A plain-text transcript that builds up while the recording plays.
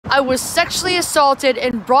I was sexually assaulted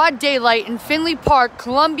in broad daylight in Finley Park,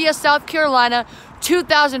 Columbia, South Carolina,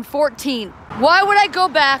 2014. Why would I go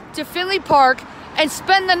back to Finley Park and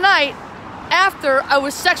spend the night after I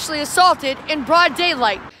was sexually assaulted in broad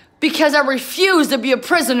daylight? Because I refuse to be a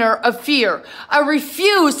prisoner of fear. I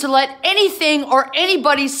refuse to let anything or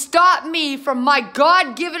anybody stop me from my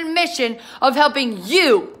God-given mission of helping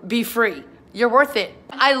you be free. You're worth it.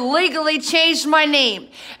 I legally changed my name,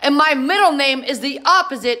 and my middle name is the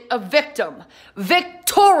opposite of victim.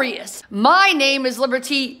 Victorious. My name is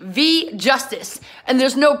Liberty V Justice, and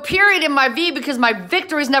there's no period in my V because my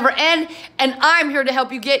victories never end, and I'm here to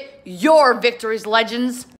help you get your victories,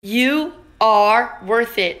 legends. You are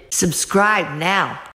worth it. Subscribe now.